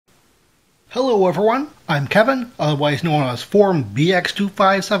Hello everyone, I'm Kevin, otherwise known as Form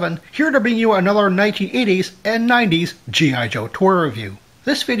BX257, here to bring you another 1980s and 90s G.I. Joe toy review.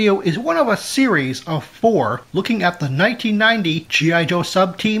 This video is one of a series of 4 looking at the 1990 G.I. Joe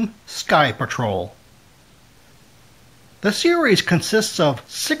sub-team Sky Patrol. The series consists of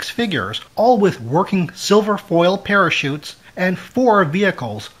 6 figures, all with working silver foil parachutes, and 4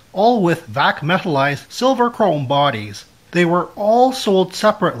 vehicles, all with vac metallized silver chrome bodies. They were all sold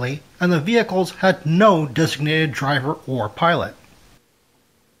separately, and the vehicles had no designated driver or pilot.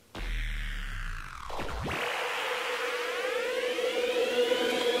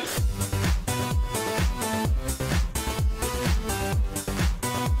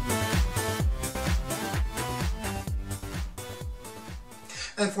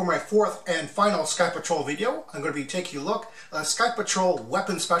 And for my 4th and final Sky Patrol video, I'm going to be taking a look at Sky Patrol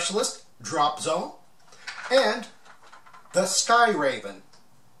Weapon Specialist, Drop Zone, and the Sky Raven.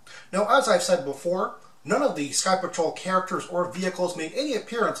 Now, as I've said before, none of the Sky Patrol characters or vehicles made any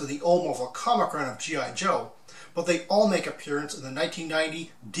appearance in the Old comic run of G.I. Joe, but they all make appearance in the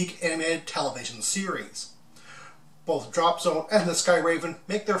 1990 DiC animated television series. Both Drop Zone and the Sky Raven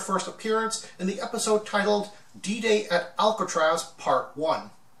make their first appearance in the episode titled D-Day at Alcatraz Part 1.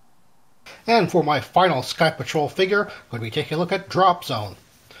 And for my final Sky Patrol figure, I'm going to be taking a look at Drop Zone.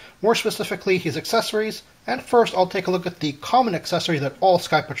 More specifically, his accessories, and first I'll take a look at the common accessory that all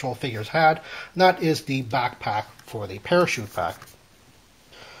Sky Patrol figures had, and that is the backpack for the parachute pack.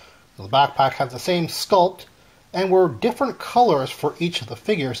 The backpack had the same sculpt, and were different colors for each of the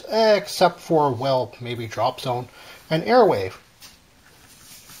figures, except for, well, maybe Drop Zone and Airwave.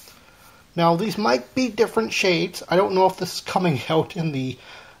 Now, these might be different shades. I don't know if this is coming out in the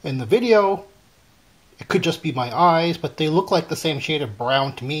video. It could just be my eyes, but they look like the same shade of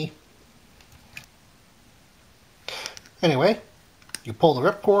brown to me. Anyway, you pull the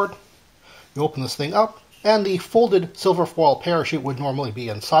ripcord, you open this thing up, and the folded silver foil parachute would normally be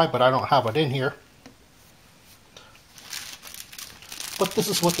inside, but I don't have it in here. But this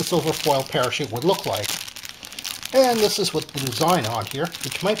is what the silver foil parachute would look like. And this is what the design on here,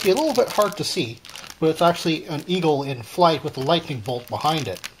 which might be a little bit hard to see, but it's actually an eagle in flight with a lightning bolt behind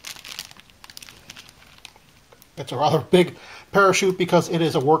it. It's a rather big parachute because it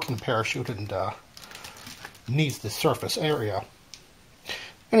is a working parachute and needs the surface area.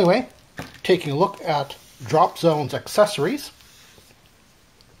 Anyway, taking a look at Drop Zone's accessories.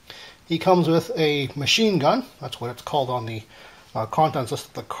 He comes with a machine gun. That's what it's called on the contents list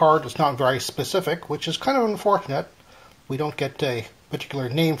of the card. It's not very specific, which is kind of unfortunate. We don't get a particular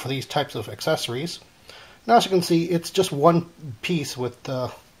name for these types of accessories. Now, as you can see, it's just one piece with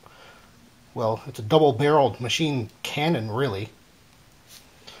well, it's a double-barreled machine cannon, really.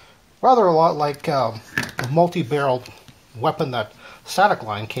 Rather a lot like the multi-barreled weapon that Static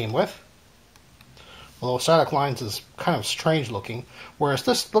Line came with. Although Static Line's is kind of strange looking, whereas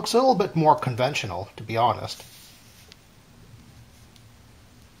this looks a little bit more conventional, to be honest.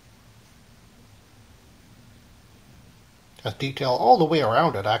 Has detail all the way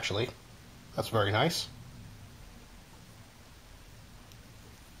around it, actually. That's very nice.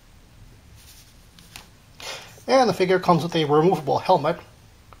 And the figure comes with a removable helmet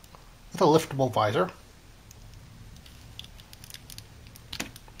with a liftable visor.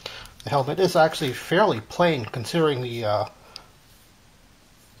 The helmet is actually fairly plain, considering the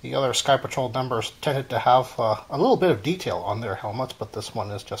other Sky Patrol members tended to have a little bit of detail on their helmets, but this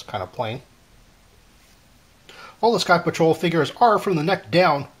one is just kind of plain. All the Sky Patrol figures are, from the neck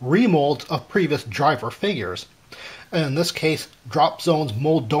down, remolds of previous driver figures. And in this case, Drop Zone's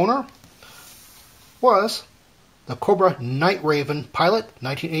mold donor was the Cobra Night Raven Pilot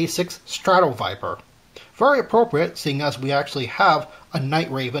 1986 Strato Viper. Very appropriate, seeing as we actually have a Night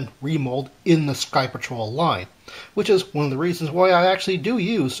Raven remold in the Sky Patrol line, which is one of the reasons why I actually do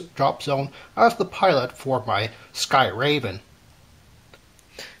use Drop Zone as the pilot for my Sky Raven.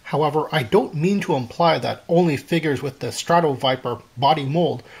 However, I don't mean to imply that only figures with the Strato Viper body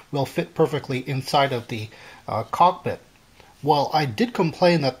mold will fit perfectly inside of the cockpit. While I did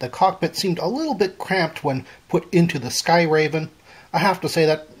complain that the cockpit seemed a little bit cramped when put into the Sky Raven, I have to say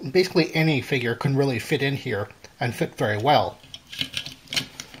that basically any figure can really fit in here and fit very well.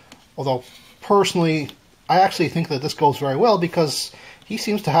 Although, personally, I actually think that this goes very well because he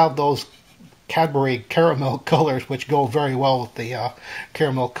seems to have those Cadbury caramel colors which go very well with the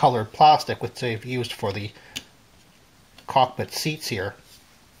caramel colored plastic which they've used for the cockpit seats here.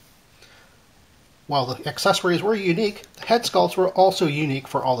 While the accessories were unique, the head sculpts were also unique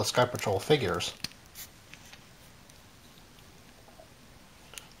for all the Sky Patrol figures.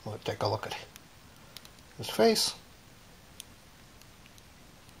 Let's take a look at his face.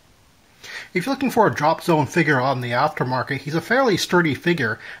 If you're looking for a drop zone figure on the aftermarket, he's a fairly sturdy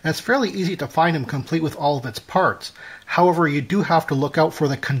figure, and it's fairly easy to find him complete with all of its parts. However, you do have to look out for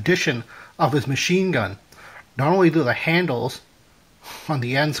the condition of his machine gun. Not only do the handles on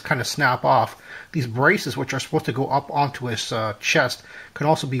the ends kind of snap off, these braces, which are supposed to go up onto his chest, can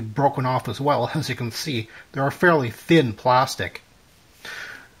also be broken off as well. As you can see, they're a fairly thin plastic.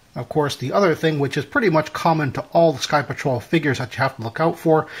 Of course, the other thing, which is pretty much common to all the Sky Patrol figures that you have to look out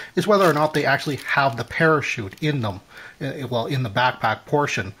for, is whether or not they actually have the parachute in them, well, in the backpack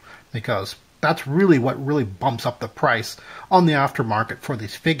portion, because that's really what really bumps up the price on the aftermarket for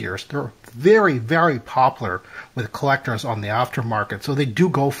these figures. They're very, very popular with collectors on the aftermarket, so they do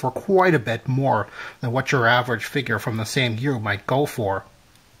go for quite a bit more than what your average figure from the same year might go for.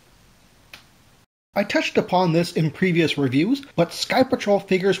 I touched upon this in previous reviews, but Sky Patrol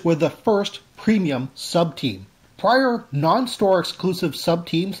figures were the first premium sub-team. Prior non-store exclusive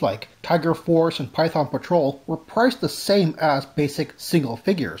sub-teams like Tiger Force and Python Patrol were priced the same as basic single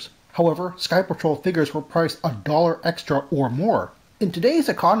figures. However, Sky Patrol figures were priced $1 extra or more. In today's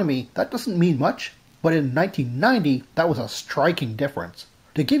economy, that doesn't mean much, but in 1990, that was a striking difference.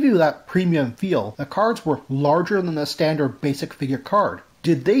 To give you that premium feel, the cards were larger than the standard basic figure card.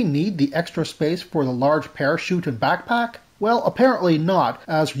 Did they need the extra space for the large parachute and backpack? Well, apparently not,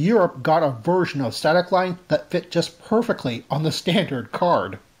 as Europe got a version of Static Line that fit just perfectly on the standard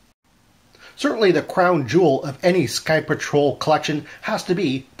card. Certainly the crown jewel of any Sky Patrol collection has to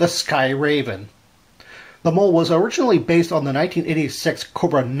be the Sky Raven. The mold was originally based on the 1986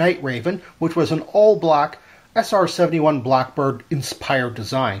 Cobra Night Raven, which was an all-black SR-71 Blackbird inspired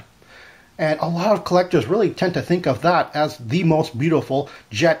design. And a lot of collectors really tend to think of that as the most beautiful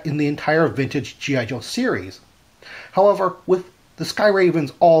jet in the entire vintage G.I. Joe series. However, with the Sky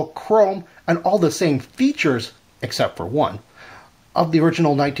Raven's all chrome and all the same features, except for one, of the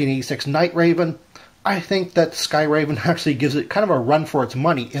original 1986 Night Raven, I think that Sky Raven actually gives it kind of a run for its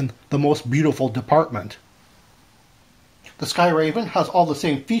money in the most beautiful department. The Sky Raven has all the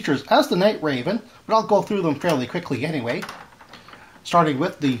same features as the Night Raven, but I'll go through them fairly quickly anyway. Starting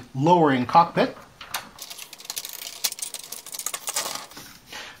with the lowering cockpit.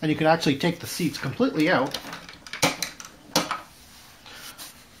 And you can actually take the seats completely out,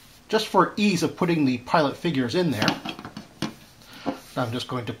 just for ease of putting the pilot figures in there. I'm just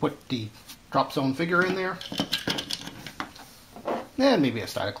going to put the drop zone figure in there, and maybe a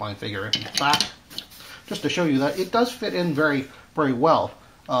Static Line figure in the back, just to show you that it does fit in very, very well.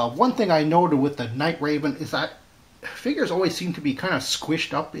 One thing I noted with the Night Raven is that figures always seem to be kind of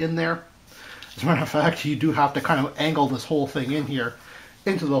squished up in there. As a matter of fact, you do have to kind of angle this whole thing in here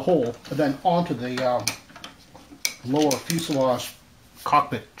into the hole, and then onto the lower fuselage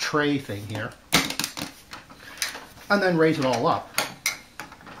cockpit tray thing here, and then raise it all up.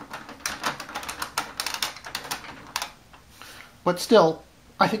 But still,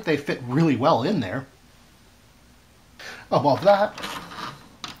 I think they fit really well in there. Above that,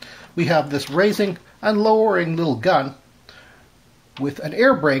 we have this raising and lowering little gun with an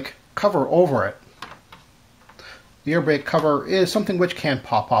air brake cover over it. The air brake cover is something which can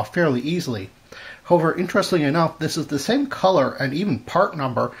pop off fairly easily. However, interestingly enough, this is the same color and even part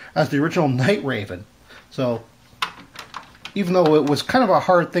number as the original Night Raven. So, even though it was kind of a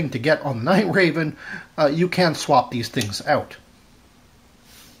hard thing to get on the Night Raven, you can swap these things out.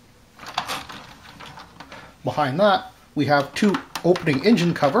 Behind that, we have two opening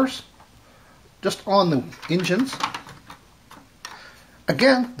engine covers, just on the engines.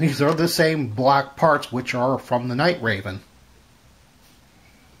 Again, these are the same black parts which are from the Night Raven.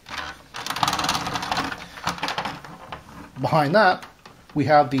 Behind that, we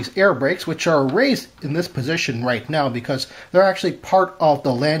have these air brakes, which are raised in this position right now because they're actually part of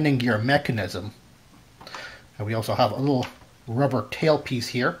the landing gear mechanism. And we also have a little rubber tailpiece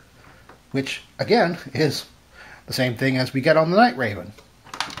here, which again is the same thing as we get on the Night Raven.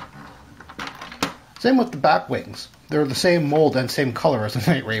 Same with the back wings. They're the same mold and same color as the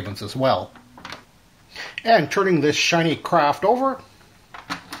Night Ravens as well. And turning this shiny craft over,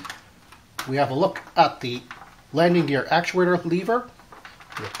 we have a look at the landing gear actuator lever.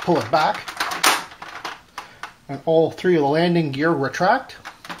 We'll pull it back, and all three of the landing gear retract.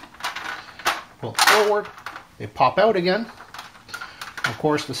 Pull forward, they pop out again. Of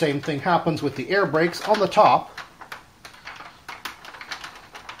course, the same thing happens with the air brakes on the top.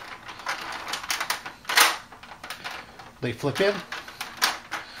 They flip in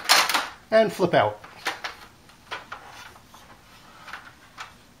and flip out.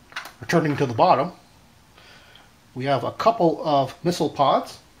 Returning to the bottom, we have a couple of missile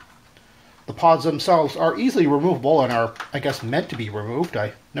pods the pods themselves are easily removable and are, I guess, meant to be removed.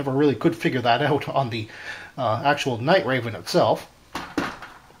 I never really could figure that out on the actual Night Raven itself.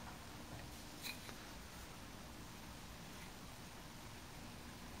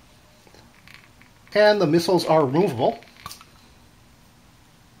 And the missiles are removable.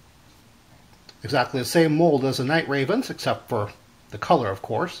 Exactly the same mold as the Night Ravens, except for the color, of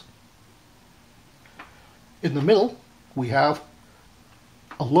course. In the middle, we have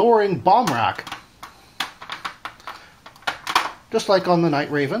a lowering bomb rack. Just like on the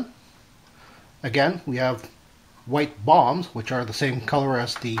Night Raven. Again, we have white bombs, which are the same color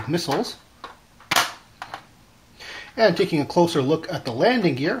as the missiles. And taking a closer look at the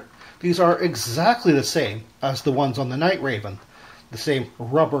landing gear, these are exactly the same as the ones on the Night Raven. The same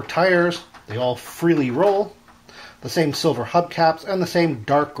rubber tires, they all freely roll, the same silver hubcaps, and the same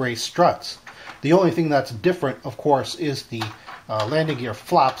dark gray struts. The only thing that's different, of course, is the landing gear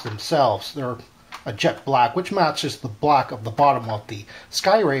flaps themselves. They're a jet black, which matches the black of the bottom of the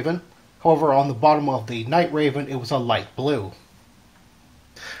Sky Raven. However, on the bottom of the Night Raven, it was a light blue.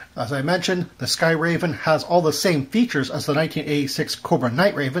 As I mentioned, the Sky Raven has all the same features as the 1986 Cobra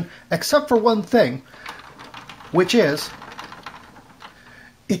Night Raven, except for one thing, which is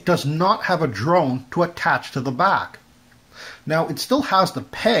it does not have a drone to attach to the back. Now, it still has the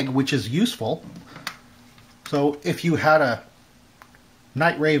peg, which is useful. So if you had a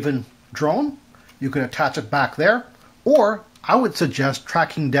Night Raven drone, you could attach it back there. Or I would suggest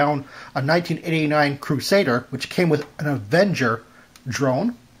tracking down a 1989 Crusader, which came with an Avenger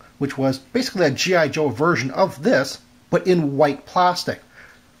drone, which was basically a G.I. Joe version of this, but in white plastic.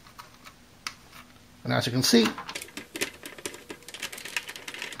 And as you can see,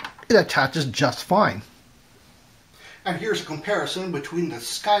 it attaches just fine. And here's a comparison between the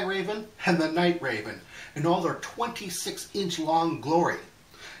Sky Raven and the Night Raven in all their 26-inch long glory.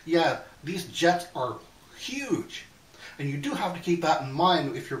 Yeah, these jets are huge, and you do have to keep that in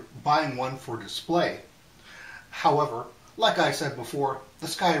mind if you're buying one for display. However, like I said before, the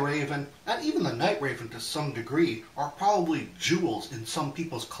Sky Raven, and even the Night Raven to some degree, are probably jewels in some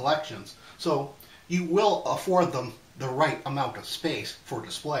people's collections, so you will afford them the right amount of space for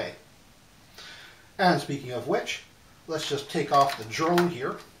display. And speaking of which, let's just take off the drone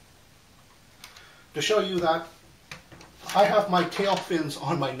here to show you that I have my tail fins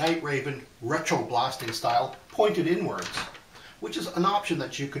on my Night Raven retro blasting style pointed inwards, which is an option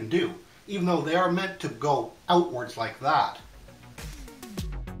that you can do, even though they are meant to go outwards like that.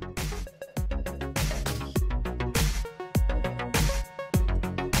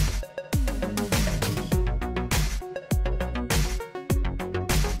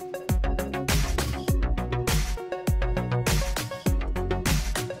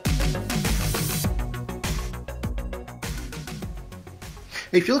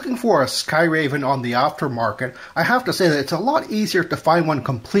 If you're looking for a Sky Raven on the aftermarket, I have to say that it's a lot easier to find one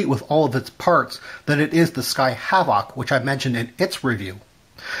complete with all of its parts than it is the Sky Havoc, which I mentioned in its review.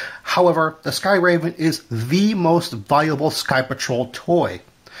 However, the Sky Raven is the most valuable Sky Patrol toy.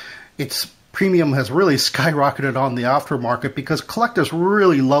 Its premium has really skyrocketed on the aftermarket because collectors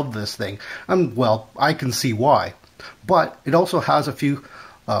really love this thing, and well, I can see why. But it also has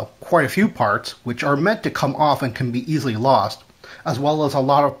quite a few parts which are meant to come off and can be easily lost, as well as a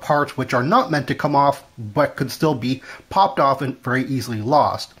lot of parts which are not meant to come off but could still be popped off and very easily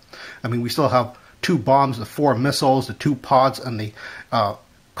lost. I mean, we still have 2 bombs, the 4 missiles, the 2 pods, and the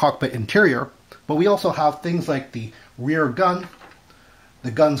cockpit interior, but we also have things like the rear gun,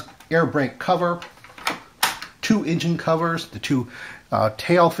 the gun's air brake cover, 2 engine covers, the 2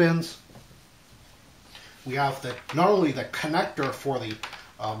 tail fins. We have not only the connector for the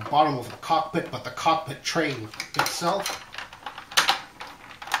bottom of the cockpit, but the cockpit train itself.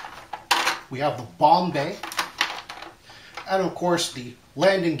 We have the bomb bay, and of course the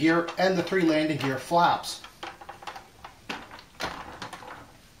landing gear and the 3 landing gear flaps.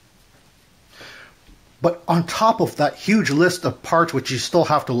 But on top of that huge list of parts which you still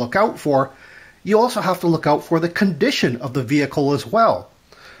have to look out for, you also have to look out for the condition of the vehicle as well.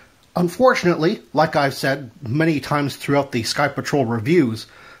 Unfortunately, like I've said many times throughout the Sky Patrol reviews,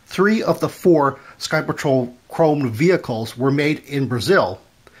 3 of the 4 Sky Patrol chromed vehicles were made in Brazil,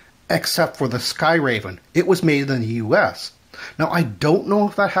 except for the Sky Raven. It was made in the US. Now, I don't know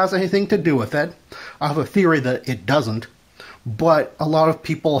if that has anything to do with it. I have a theory that it doesn't, but a lot of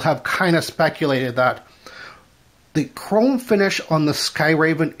people have kind of speculated that the chrome finish on the Sky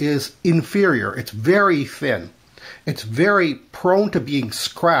Raven is inferior. It's very thin. It's very prone to being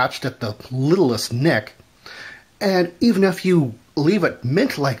scratched at the littlest nick, and even if you leave it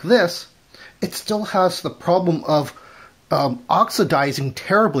mint like this, it still has the problem of oxidizing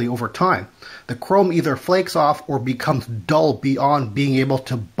terribly over time. The chrome either flakes off or becomes dull beyond being able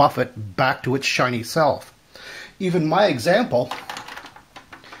to buff it back to its shiny self. Even my example,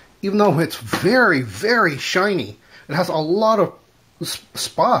 even though it's very, very shiny, it has a lot of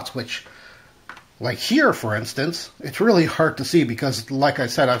spots, which, like here for instance, it's really hard to see because, like I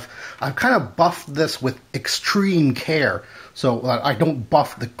said, I've kind of buffed this with extreme care so that I don't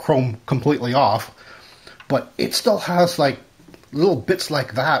buff the chrome completely off, but it still has like little bits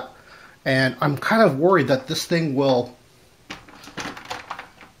like that, and I'm kind of worried that this thing will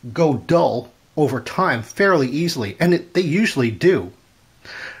go dull over time fairly easily, and they usually do.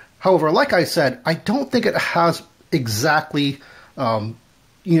 However, like I said, I don't think it has exactly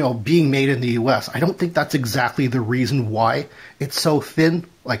being made in the US. I don't think that's exactly the reason why it's so thin,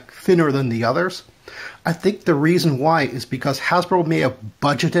 like thinner than the others. I think the reason why is because Hasbro may have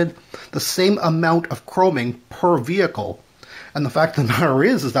budgeted the same amount of chroming per vehicle. And the fact of the matter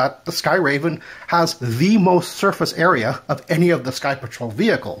is that the Sky Raven has the most surface area of any of the Sky Patrol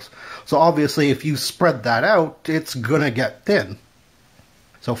vehicles. So obviously if you spread that out, it's gonna get thin.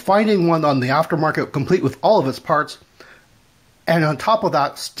 So finding one on the aftermarket complete with all of its parts, and on top of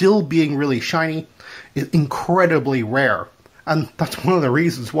that, still being really shiny, is incredibly rare. And that's one of the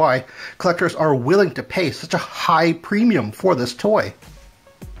reasons why collectors are willing to pay such a high premium for this toy.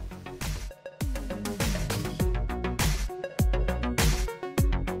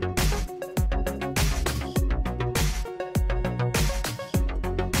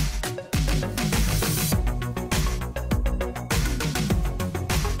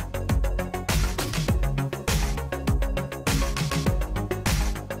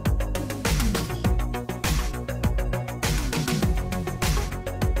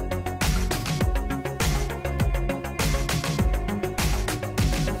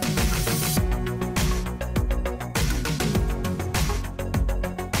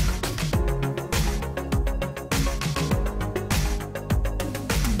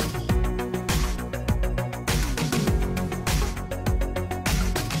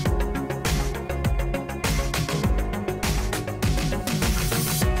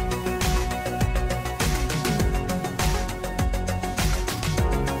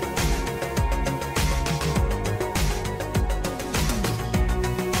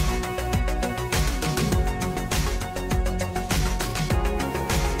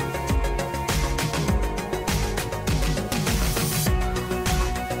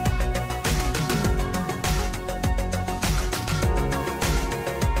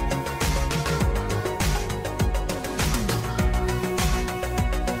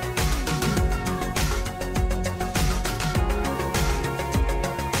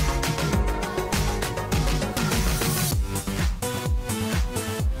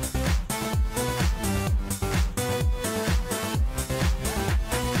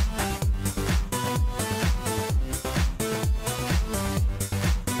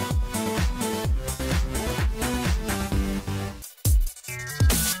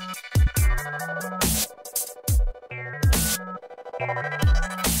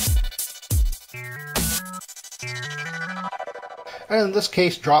 And in this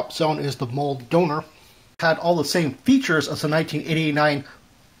case, Drop Zone is the mold donor. Had all the same features as the 1989.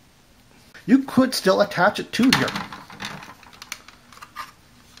 You could still attach it to here.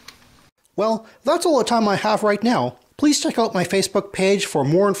 Well, that's all the time I have right now. Please check out my Facebook page for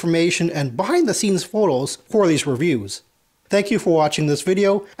more information and behind-the-scenes photos for these reviews. Thank you for watching this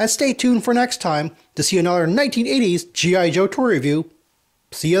video, and stay tuned for next time to see another 1980s G.I. Joe toy review.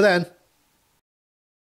 See you then.